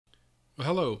Well,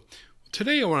 hello.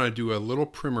 Today I want to do a little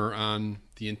primer on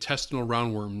the intestinal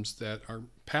roundworms that are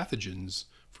pathogens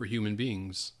for human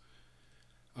beings.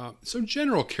 Some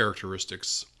general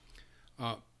characteristics.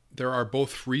 Uh, there are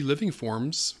both free living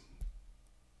forms.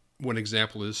 One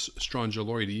example is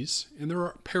Strongyloides, and there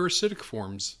are parasitic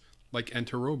forms like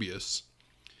Enterobius.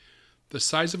 The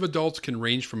size of adults can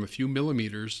range from a few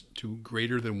millimeters to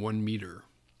greater than 1 meter.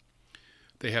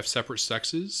 They have separate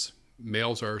sexes.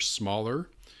 Males are smaller,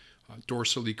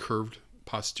 dorsally curved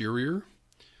posterior.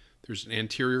 There's an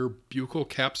anterior buccal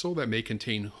capsule that may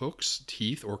contain hooks,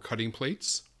 teeth, or cutting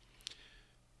plates.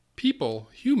 People,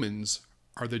 humans,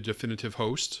 are the definitive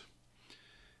host.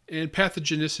 And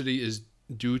pathogenicity is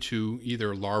due to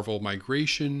either larval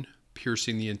migration,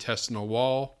 piercing the intestinal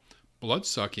wall, blood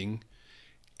sucking,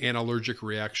 and allergic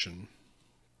reaction.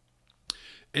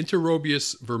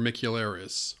 Enterobius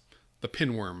vermicularis, the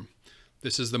pinworm.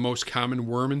 This is the most common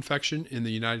worm infection in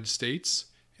the United States,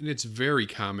 and it's very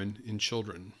common in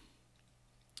children.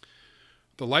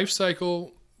 The life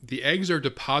cycle, the eggs are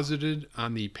deposited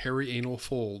on the perianal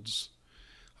folds.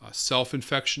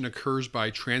 Self-infection occurs by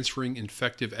transferring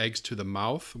infective eggs to the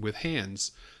mouth with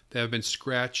hands that have been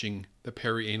scratching the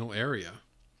perianal area.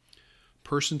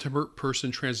 Person-to-person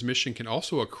transmission can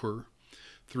also occur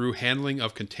through handling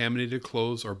of contaminated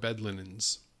clothes or bed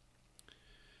linens.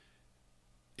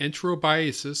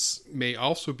 Enterobius may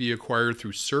also be acquired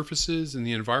through surfaces in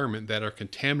the environment that are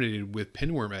contaminated with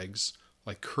pinworm eggs,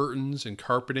 like curtains and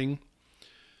carpeting.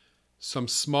 Some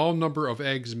small number of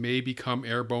eggs may become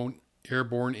airborne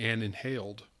and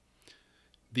inhaled.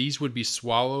 These would be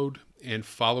swallowed and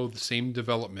follow the same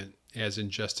development as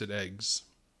ingested eggs.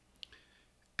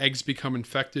 Eggs become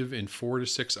infective in 4 to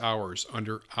 6 hours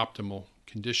under optimal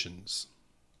conditions.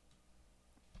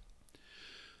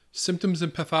 Symptoms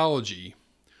and pathology.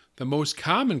 The most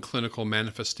common clinical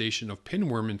manifestation of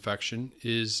pinworm infection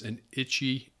is an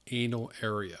itchy anal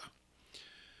area.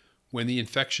 When the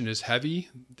infection is heavy,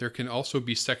 there can also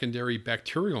be secondary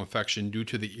bacterial infection due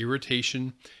to the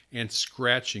irritation and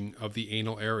scratching of the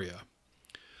anal area.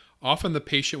 Often the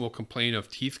patient will complain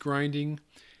of teeth grinding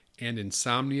and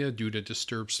insomnia due to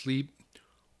disturbed sleep,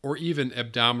 or even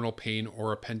abdominal pain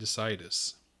or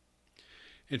appendicitis.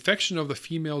 Infection of the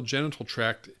female genital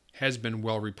tract has been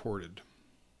well reported.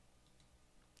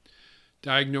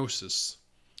 Diagnosis.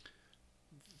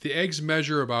 The eggs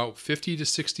measure about 50 to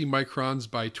 60 microns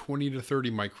by 20 to 30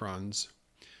 microns.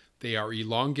 They are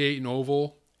elongate and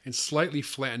oval and slightly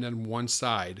flattened on one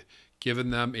side, giving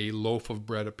them a loaf of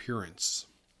bread appearance.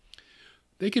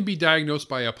 They can be diagnosed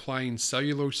by applying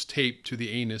cellulose tape to the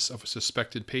anus of a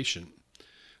suspected patient,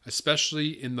 especially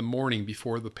in the morning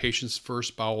before the patient's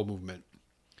first bowel movement.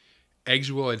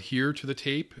 Eggs will adhere to the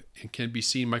tape and can be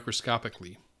seen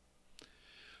microscopically.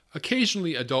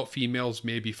 Occasionally, adult females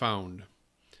may be found.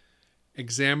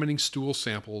 Examining stool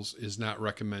samples is not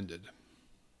recommended.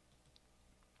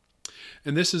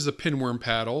 And this is a pinworm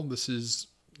paddle. This is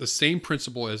the same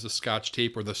principle as the Scotch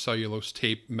tape or the cellulose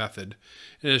tape method.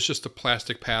 And it's just a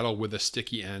plastic paddle with a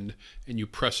sticky end, and you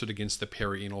press it against the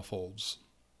perianal folds.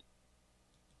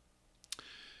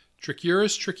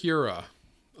 Trichuris trichiura,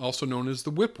 also known as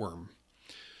the whipworm.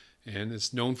 And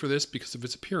it's known for this because of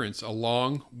its appearance, a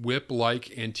long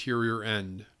whip-like anterior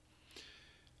end.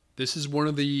 This is one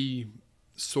of the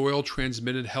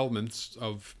soil-transmitted helminths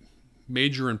of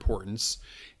major importance,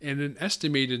 and an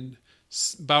estimated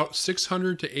about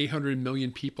 600 to 800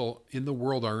 million people in the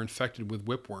world are infected with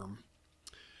whipworm.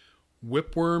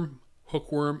 Whipworm,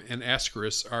 hookworm, and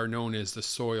Ascaris are known as the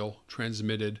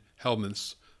soil-transmitted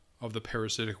helminths of the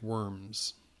parasitic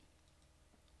worms.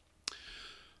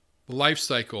 The life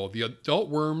cycle. The adult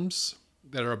worms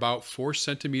that are about 4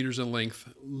 centimeters in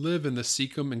length live in the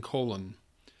cecum and colon.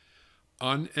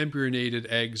 Unembryonated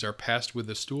eggs are passed with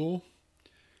the stool.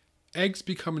 Eggs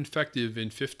become infective in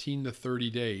 15 to 30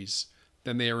 days.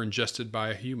 Then they are ingested by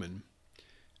a human.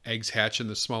 Eggs hatch in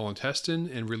the small intestine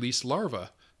and release larvae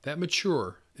that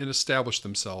mature and establish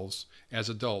themselves as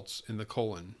adults in the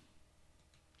colon.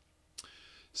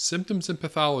 Symptoms and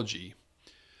pathology.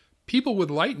 People with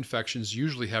light infections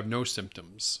usually have no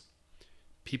symptoms.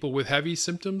 People with heavy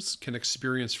symptoms can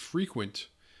experience frequent,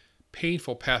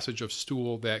 painful passage of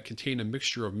stool that contain a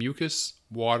mixture of mucus,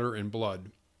 water, and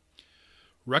blood.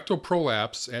 Rectal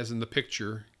prolapse, as in the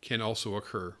picture, can also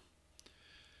occur.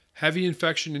 Heavy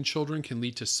infection in children can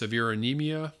lead to severe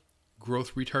anemia,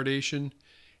 growth retardation,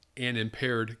 and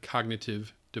impaired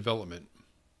cognitive development.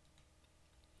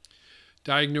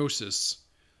 Diagnosis.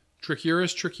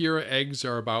 Trichuris trichiura eggs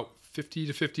are about 50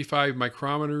 to 55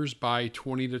 micrometers by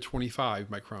 20 to 25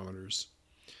 micrometers.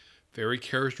 Very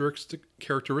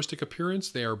characteristic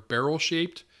appearance. They are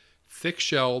barrel-shaped,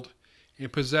 thick-shelled,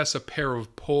 and possess a pair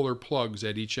of polar plugs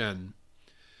at each end.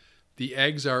 The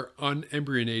eggs are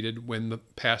unembryonated when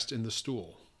passed in the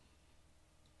stool.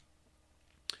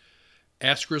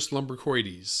 Ascaris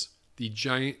lumbricoides, the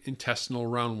giant intestinal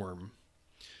roundworm.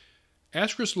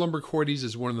 Ascaris lumbricoides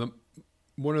is one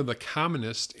of the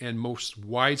commonest and most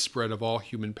widespread of all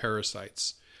human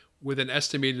parasites, with an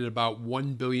estimated about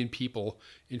 1 billion people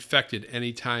infected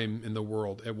any time in the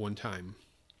world at one time.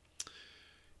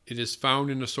 It is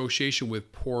found in association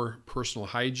with poor personal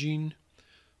hygiene,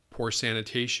 poor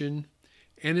sanitation,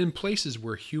 and in places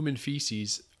where human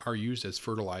feces are used as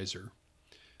fertilizer.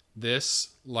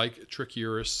 This, like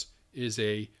Trichuris, is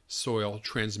a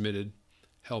soil-transmitted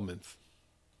helminth.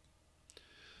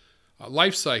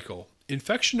 Life cycle.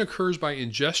 Infection occurs by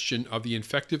ingestion of the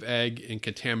infective egg in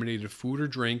contaminated food or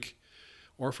drink,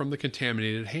 or from the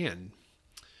contaminated hand.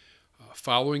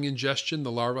 Following ingestion,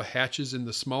 the larva hatches in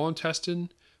the small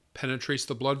intestine, penetrates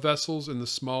the blood vessels in the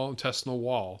small intestinal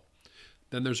wall.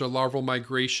 Then there's a larval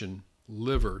migration,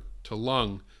 liver to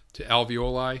lung to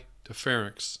alveoli to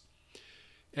pharynx.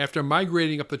 After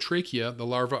migrating up the trachea, the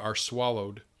larvae are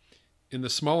swallowed. In the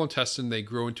small intestine, they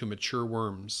grow into mature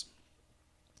worms.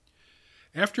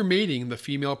 After mating, the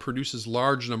female produces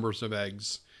large numbers of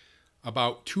eggs.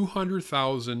 About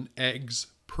 200,000 eggs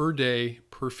per day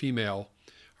per female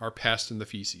are passed in the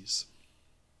feces,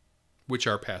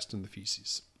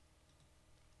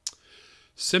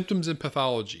 Symptoms and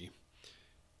pathology.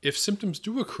 If symptoms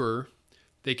do occur,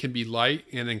 they can be light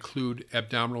and include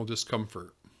abdominal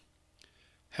discomfort.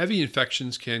 Heavy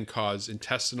infections can cause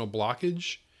intestinal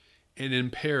blockage and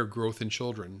impair growth in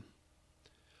children.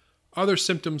 Other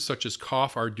symptoms such as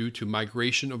cough are due to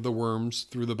migration of the worms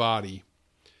through the body,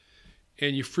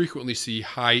 and you frequently see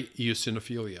high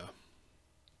eosinophilia.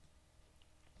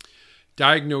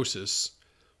 Diagnosis.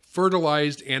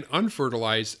 Fertilized and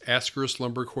unfertilized Ascaris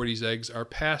lumbricoides eggs are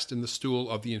passed in the stool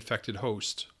of the infected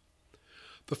host.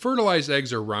 The fertilized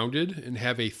eggs are rounded and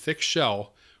have a thick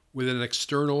shell with an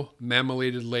external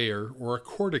mammillated layer or a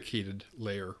corticated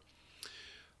layer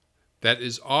that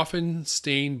is often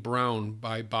stained brown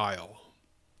by bile.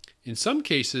 In some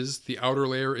cases, the outer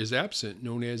layer is absent,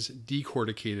 known as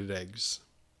decorticated eggs.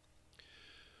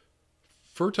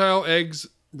 Fertile eggs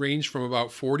range from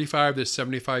about 45 to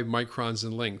 75 microns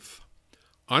in length.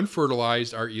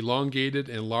 Unfertilized are elongated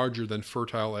and larger than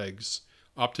fertile eggs,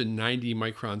 up to 90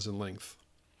 microns in length.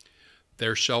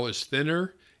 Their shell is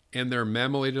thinner and their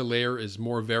mammillated layer is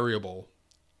more variable,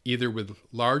 either with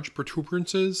large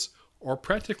protuberances or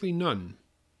practically none.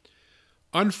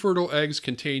 Unfertile eggs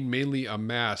contain mainly a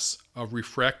mass of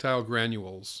refractile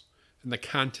granules, and the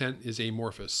content is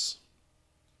amorphous.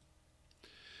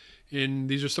 And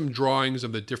these are some drawings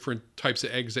of the different types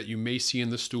of eggs that you may see in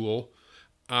the stool.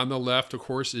 On the left, of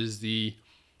course, is the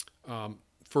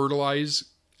fertilized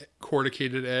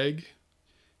corticated egg.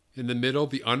 In the middle,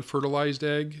 the unfertilized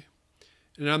egg.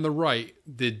 And on the right,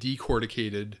 the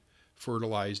decorticated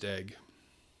fertilized egg.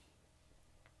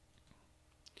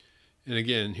 And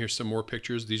again, here's some more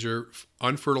pictures. These are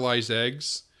unfertilized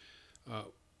eggs.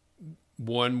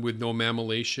 One with no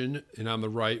mammillation, and on the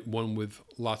right, one with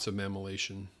lots of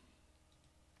mammillation.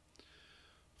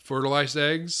 Fertilized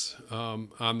eggs,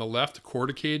 on the left,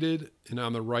 corticated, and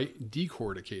on the right,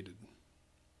 decorticated.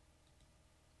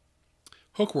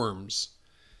 Hookworms.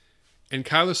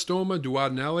 Ankylostoma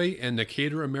duodenale and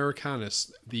Necator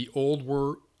americanus, the Old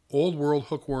World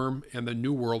hookworm and the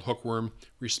New World hookworm,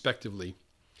 respectively.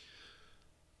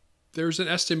 There's an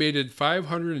estimated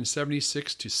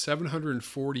 576 to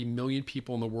 740 million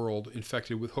people in the world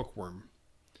infected with hookworm.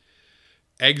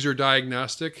 Eggs are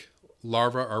diagnostic,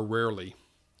 larvae are rarely.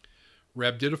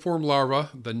 Rhabdidiform larva,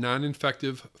 the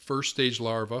non-infective first stage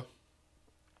larva.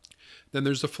 Then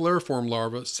there's the falciform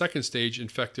larva, second stage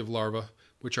infective larva,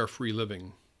 which are free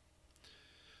living.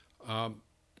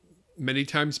 Many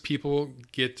times people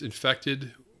get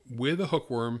infected with a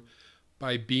hookworm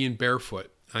by being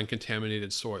barefoot on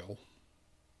contaminated soil.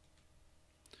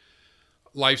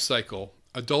 Life cycle.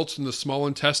 Adults in the small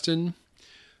intestine.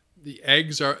 The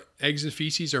eggs and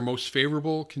feces are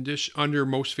under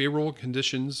most favorable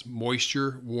conditions,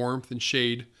 moisture, warmth, and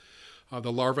shade.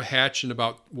 The larvae hatch in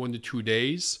about 1 to 2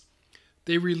 days.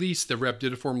 They release the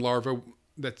rhabdidiform larva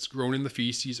that's grown in the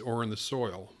feces or in the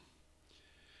soil.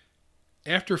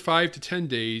 After 5 to 10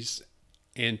 days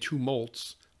and 2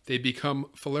 molts, they become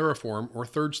falciform or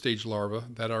third stage larvae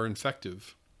that are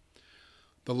infective.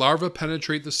 The larvae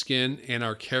penetrate the skin and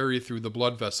are carried through the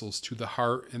blood vessels to the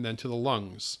heart and then to the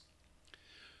lungs.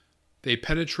 They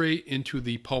penetrate into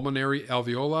the pulmonary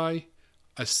alveoli,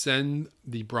 ascend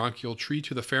the bronchial tree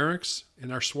to the pharynx,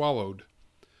 and are swallowed.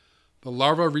 The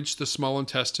larvae reach the small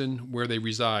intestine where they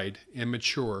reside and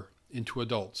mature into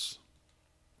adults.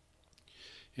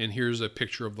 And here's a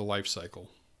picture of the life cycle.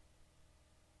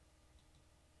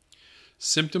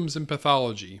 Symptoms and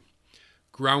pathology.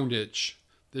 Ground itch.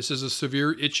 This is a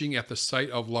severe itching at the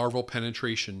site of larval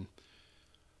penetration.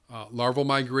 Larval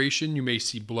migration, you may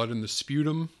see blood in the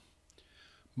sputum.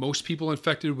 Most people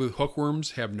infected with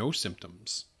hookworms have no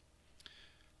symptoms.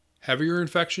 Heavier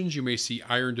infections, you may see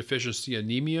iron deficiency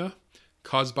anemia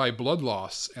caused by blood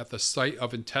loss at the site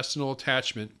of intestinal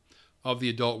attachment of the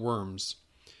adult worms.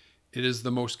 It is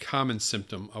the most common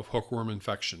symptom of hookworm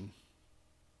infection.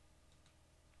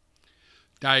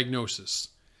 Diagnosis.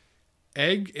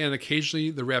 Egg and occasionally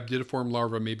the rhabdidiform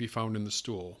larva may be found in the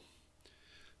stool.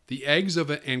 The eggs of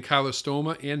an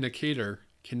ankylostoma and Necator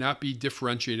cannot be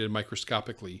differentiated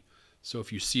microscopically, so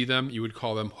if you see them, you would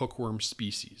call them hookworm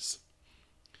species.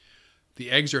 The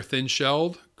eggs are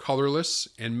thin-shelled, colorless,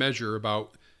 and measure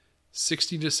about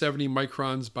 60 to 70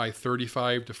 microns by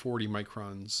 35 to 40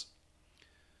 microns.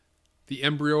 The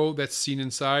embryo that's seen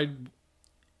inside,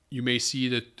 you may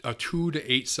see a 2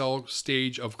 to 8 cell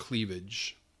stage of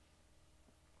cleavage.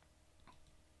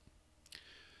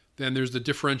 Then there's the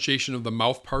differentiation of the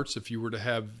mouth parts if you were to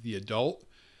have the adult.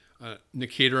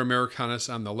 Necator americanus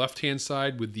on the left-hand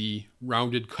side with the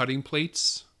rounded cutting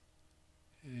plates.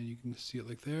 And you can see it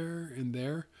like there and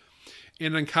there.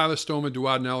 And Ankylostoma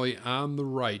duodenale on the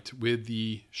right with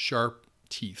the sharp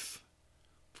teeth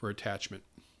for attachment.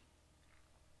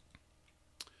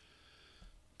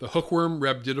 The hookworm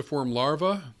rhabdidiform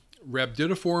larva.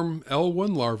 Rhabdidiform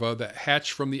L1 larvae that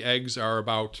hatch from the eggs are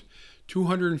about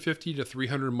 250 to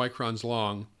 300 microns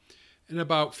long and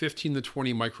about 15 to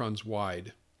 20 microns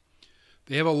wide.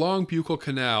 They have a long buccal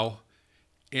canal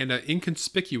and an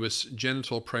inconspicuous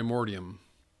genital primordium.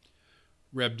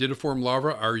 Rhabdidiform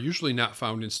larvae are usually not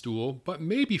found in stool, but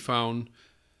may be found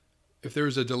if there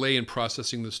is a delay in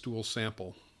processing the stool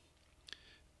sample.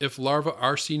 If larvae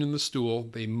are seen in the stool,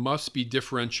 they must be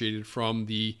differentiated from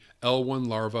the L1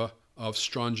 larva of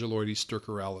Strongyloides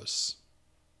stercoralis.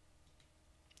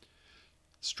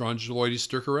 Strongyloides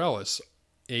stercoralis,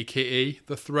 aka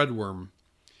the threadworm.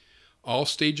 All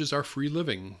stages are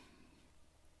free-living,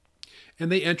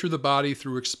 and they enter the body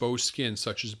through exposed skin,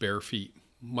 such as bare feet,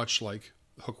 much like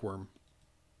the hookworm.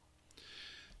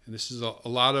 And this is a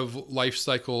lot of life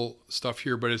cycle stuff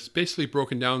here, but it's basically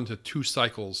broken down into two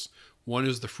cycles. One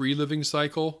is the free-living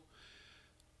cycle,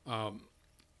 and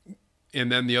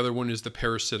then the other one is the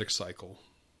parasitic cycle.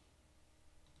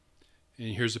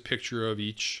 And here's a picture of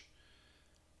each.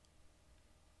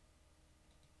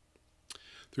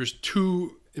 There's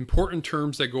two important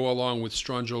terms that go along with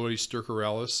Strongyloides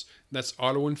stercoralis. That's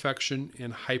autoinfection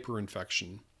and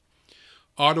hyperinfection.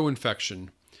 Autoinfection.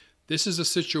 This is a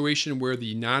situation where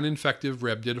the non-infective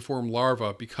rhabdidiform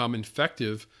larvae become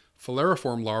infective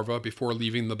faleriform larvae before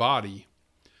leaving the body.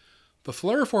 The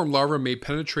faleriform larva may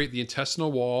penetrate the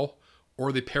intestinal wall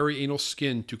or the perianal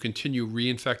skin to continue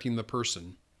reinfecting the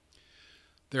person.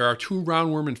 There are two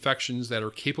roundworm infections that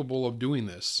are capable of doing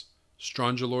this: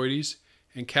 Strongyloides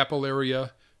and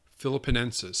Capillaria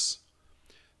philippinensis.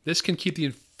 This can keep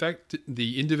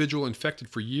the individual infected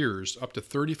for years, up to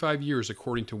 35 years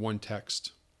according to one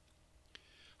text.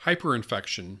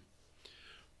 Hyperinfection.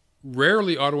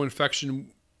 Rarely autoinfection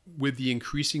with the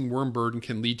increasing worm burden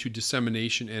can lead to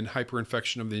dissemination and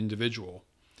hyperinfection of the individual.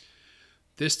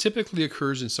 This typically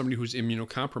occurs in somebody who's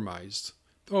immunocompromised,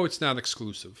 though it's not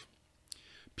exclusive.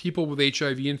 People with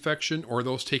HIV infection or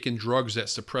those taking drugs that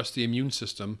suppress the immune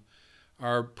system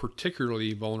are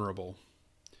particularly vulnerable.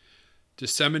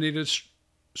 Disseminated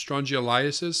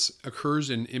strongyloides occurs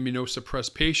in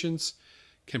immunosuppressed patients,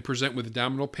 can present with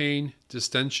abdominal pain,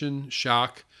 distension,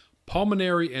 shock,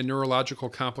 pulmonary and neurological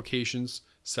complications,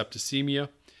 septicemia,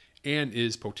 and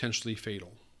is potentially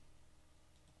fatal.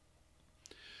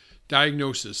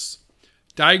 Diagnosis.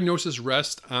 Diagnosis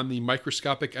rests on the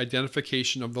microscopic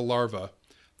identification of the larva,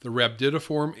 the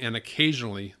rhabdidiform and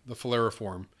occasionally the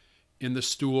faleriform, in the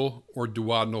stool or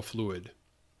duodenal fluid.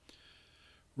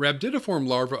 Rhabdidiform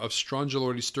larvae of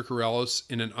Strongyloides stercoralis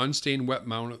in an unstained wet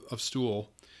mound of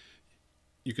stool.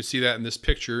 You can see that in this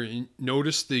picture.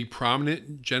 Notice the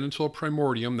prominent genital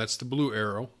primordium, that's the blue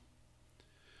arrow.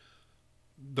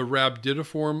 The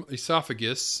rhabdidiform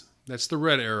esophagus, that's the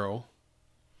red arrow.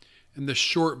 And the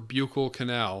short buccal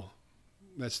canal,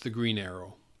 that's the green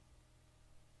arrow.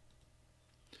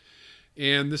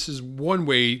 And this is one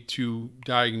way to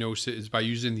diagnose it is by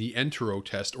using the Entero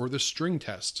test or the string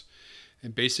test.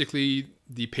 And basically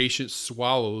the patient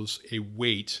swallows a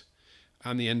weight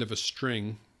on the end of a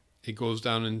string. It goes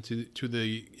down into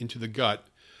the gut.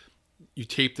 you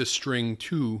tape the string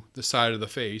to the side of the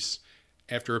face.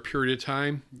 After a period of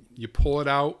time, you pull it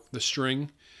out, the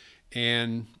string,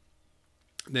 and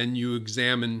then you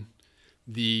examine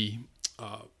the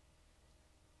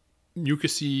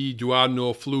mucousy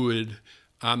duodenal fluid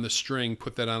on the string,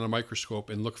 put that on a microscope,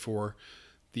 and look for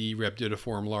the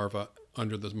rhabdidiform larva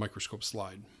under the microscope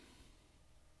slide.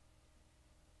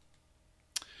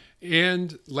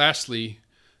 And lastly,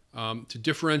 to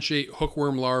differentiate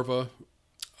hookworm larvae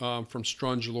from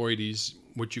Strongyloides,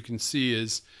 what you can see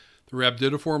is the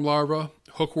rhabdidiform larva,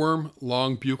 hookworm,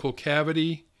 long buccal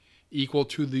cavity equal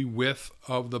to the width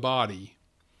of the body.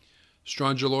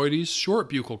 Strongyloides,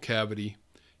 short buccal cavity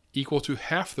equal to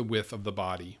half the width of the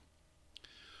body.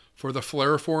 For the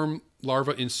falciform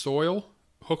larva in soil,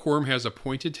 hookworm has a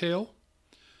pointed tail,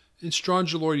 and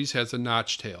Strongyloides has a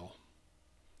notched tail.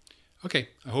 Okay,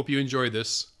 I hope you enjoyed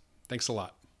this. Thanks a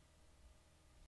lot.